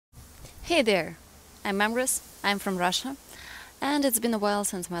Hey there, I'm Emgris, I'm from Russia, and it's been a while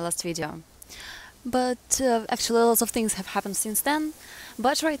since my last video. But actually lots of things have happened since then,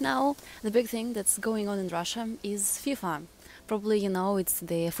 but right now the big thing that's going on in Russia is FIFA. Probably you know it's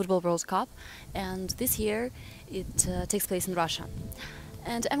the Football World Cup, and this year it takes place in Russia.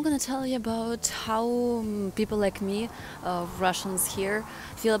 And I'm gonna tell you about how people like me, Russians here,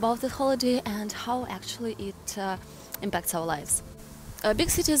 feel about the holiday and how actually it impacts our lives.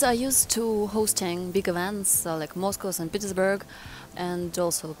 Big cities are used to hosting big events like Moscow, St Petersurg, and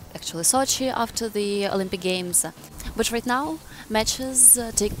also actually Sochi after the Olympic Games. But right now, matches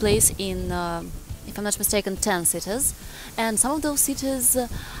take place in, if I'm not mistaken, 10 cities, and some of those cities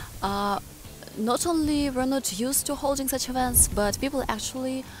not only were not used to holding such events, but people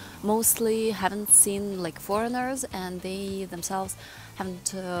actually mostly haven't seen like foreigners, and they themselves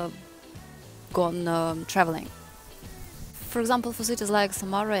haven't gone traveling. For example, for cities like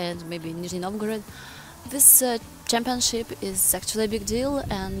Samara and maybe Nizhny Novgorod, this championship is actually a big deal,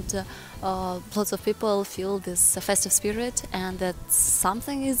 and lots of people feel this festive spirit and that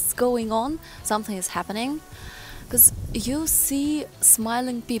something is going on, something is happening, because you see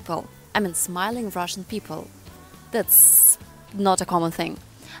smiling people, I mean smiling Russian people. That's not a common thing,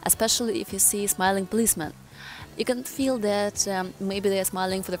 especially if you see smiling policemen. You can feel that maybe they're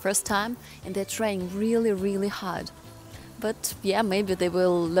smiling for the first time and they're trying really, really hard. But yeah, maybe they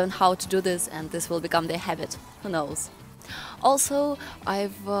will learn how to do this and this will become their habit. Who knows? Also,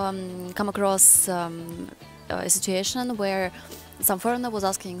 I've come across a situation where some foreigner was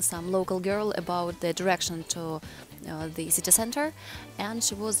asking some local girl about the direction to the city center, and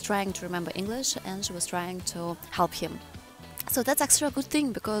she was trying to remember English and she was trying to help him. So that's actually a good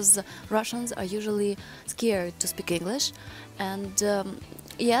thing, because Russians are usually scared to speak English, and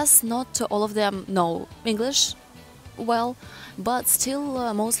yes, not all of them know English well, but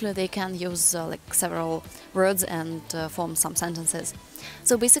still mostly they can use like several words and form some sentences.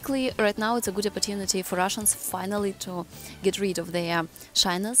 So basically right now it's a good opportunity for Russians finally to get rid of their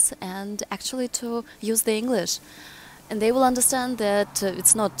shyness and actually to use the English, and they will understand that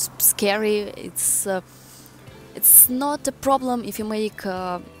it's not scary, it's not a problem if you make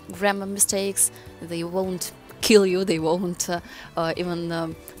grammar mistakes. They won't kill you, they won't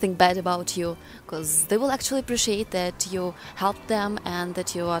even think bad about you, because they will actually appreciate that you helped them and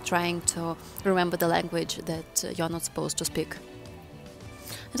that you are trying to remember the language that you're not supposed to speak.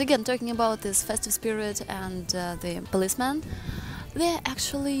 And again, talking about this festive spirit and the policemen, they're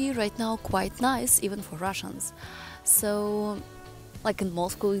actually right now quite nice, even for Russians. So like in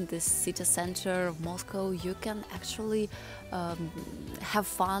Moscow, in the city center of Moscow, you can actually have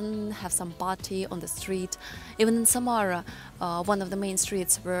fun, have some party on the street. Even in Samara, one of the main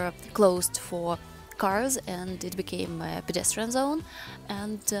streets were closed for cars and it became a pedestrian zone,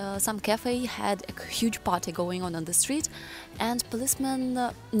 and some cafe had a huge party going on the street, and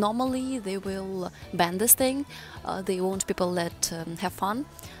policemen normally they will ban this thing, they won't people let have fun,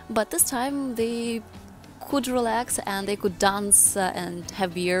 but this time they could relax and they could dance and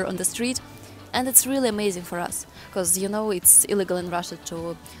have beer on the street, and it's really amazing for us, because you know it's illegal in Russia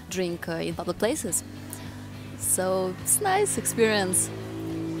to drink in public places, so it's a nice experience.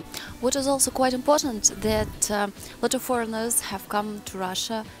 What is also quite important, that a lot of foreigners have come to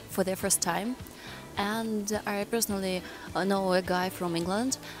Russia for their first time, and I personally know a guy from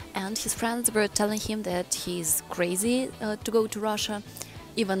England, and his friends were telling him that he's crazy to go to Russia,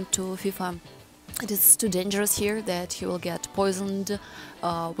 even to FIFA. It is too dangerous here, that he will get poisoned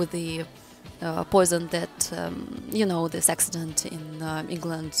with the poison that, you know, this accident in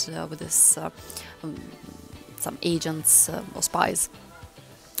England with this some agents or spies.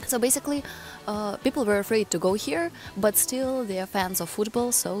 So basically, people were afraid to go here, but still they are fans of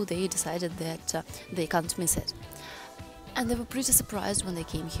football, so they decided that they can't miss it. And they were pretty surprised when they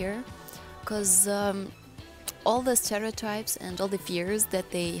came here, because all the stereotypes and all the fears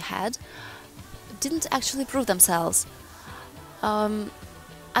that they had didn't actually prove themselves.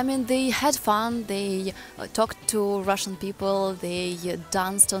 I mean, they had fun, they talked to Russian people, they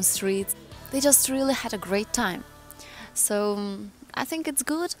danced on streets, they just really had a great time. So I think it's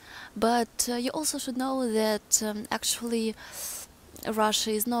good, but you also should know that actually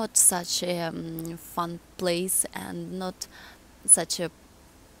Russia is not such a fun place and not such a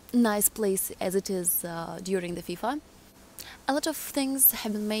nice place as it is during the FIFA. A lot of things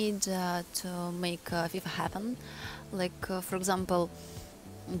have been made to make FIFA happen, like for example,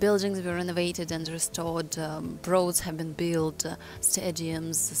 buildings were renovated and restored, roads have been built,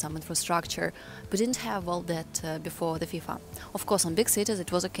 stadiums, some infrastructure. We didn't have all that before the FIFA. Of course, on big cities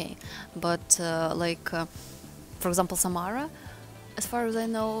it was okay, but for example, Samara, As far as I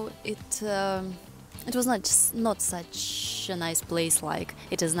know, it was not such a nice place like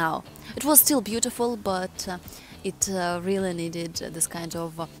it is now. It was still beautiful, but it really needed this kind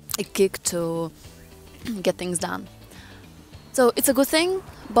of a kick to get things done. So it's a good thing,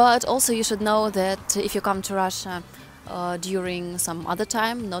 but also you should know that if you come to Russia during some other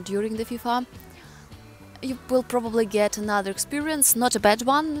time, not during the FIFA, you will probably get another experience, not a bad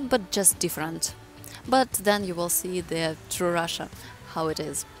one, but just different. But then you will see the true Russia, how it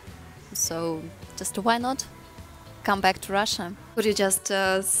is. So just why not come back to Russia? Could you just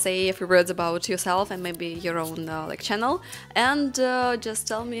say a few words about yourself and maybe your own channel, and just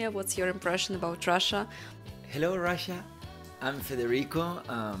tell me what's your impression about Russia? Hello Russia, I'm Federico.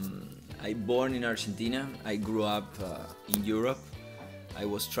 I born in Argentina. I grew up in Europe. I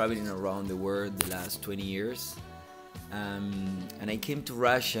was traveling around the world the last 20 years, and I came to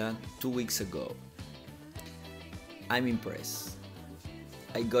Russia 2 weeks ago. I'm impressed.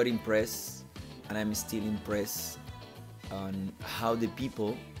 I got impressed, and I'm still impressed on how the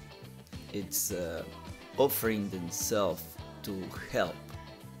people it's offering themselves to help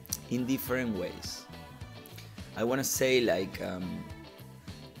in different ways. I want to say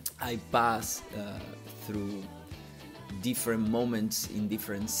I pass through different moments in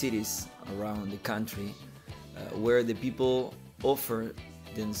different cities around the country where the people offer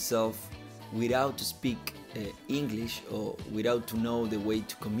themselves without to speak English or without to know the way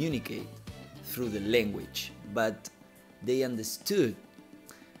to communicate through the language, but they understood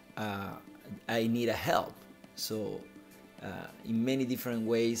I need a help. So in many different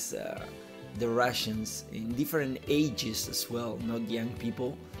ways the Russians in different ages as well, not young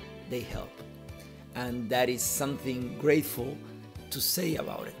people, they help. And that is something grateful to say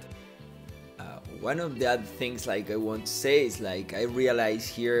about it. One of the other things I want to say is I realize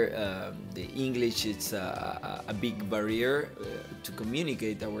here the English is a big barrier to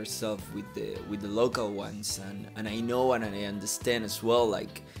communicate ourselves with the local ones, and I know and I understand as well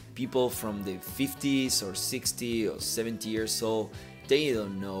people from the 50s or 60 or 70 years old, they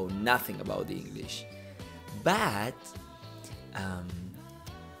don't know nothing about the English. But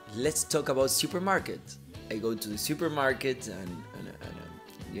let's talk about supermarket. I go to the supermarket and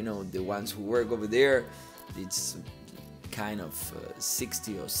you know, the ones who work over there, it's kind of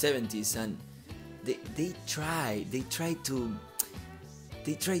 60 or 70s, and they try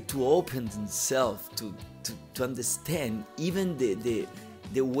to open themselves to understand even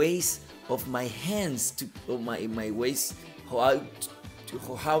the ways of my hands, or my ways how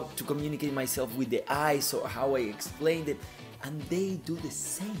to communicate myself with the eyes, or how I explain it, and they do the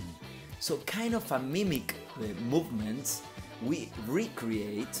same. So kind of a mimic movements we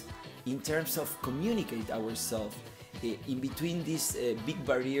recreate in terms of communicate ourselves in between this big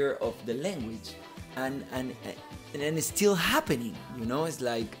barrier of the language, and it's still happening, you know. It's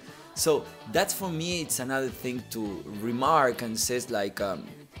so that's for me, it's another thing to remark and says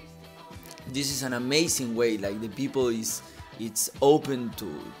this is an amazing way the people it's open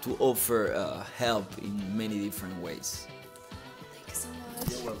to offer help in many different ways. Thank you so much.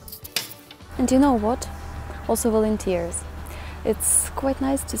 You're welcome. And you know what? Also volunteers. It's quite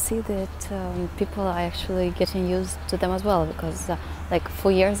nice to see that people are actually getting used to them as well, because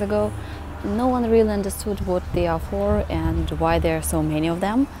 4 years ago no one really understood what they are for and why there are so many of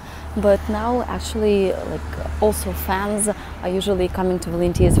them. But now actually also fans are usually coming to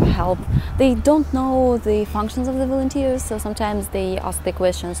volunteers for help. They don't know the functions of the volunteers, so sometimes they ask the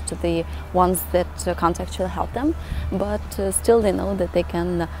questions to the ones that can't actually help them, but still they know that they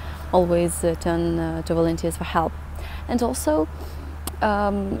can always turn to volunteers for help. And also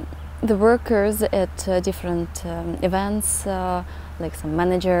the workers at different events, like some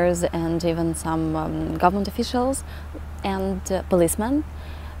managers and even some government officials and policemen,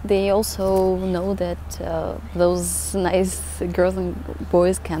 they also know that those nice girls and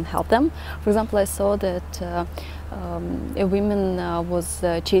boys can help them. For example, I saw that a woman was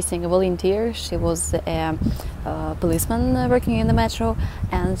chasing a volunteer. She was a policeman working in the metro,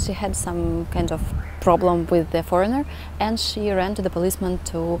 and she had some kind of problem with the foreigner, and she ran to the policeman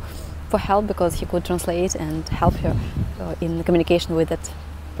for help, because he could translate and help her in communication with that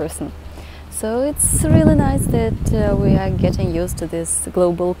person. So it's really nice that we are getting used to this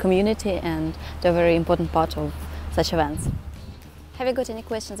global community and to a very important part of such events. Have you got any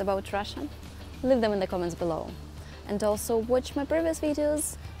questions about Russia? Leave them in the comments below. And also watch my previous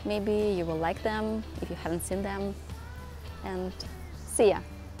videos, maybe you will like them if you haven't seen them. And see ya!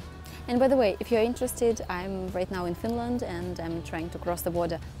 And by the way, if you're interested, I'm right now in Finland and I'm trying to cross the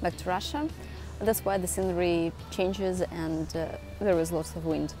border back to Russia. That's why the scenery changes and there is lots of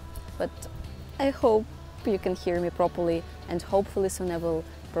wind. But I hope you can hear me properly, and hopefully soon I will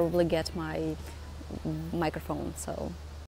probably get my microphone. So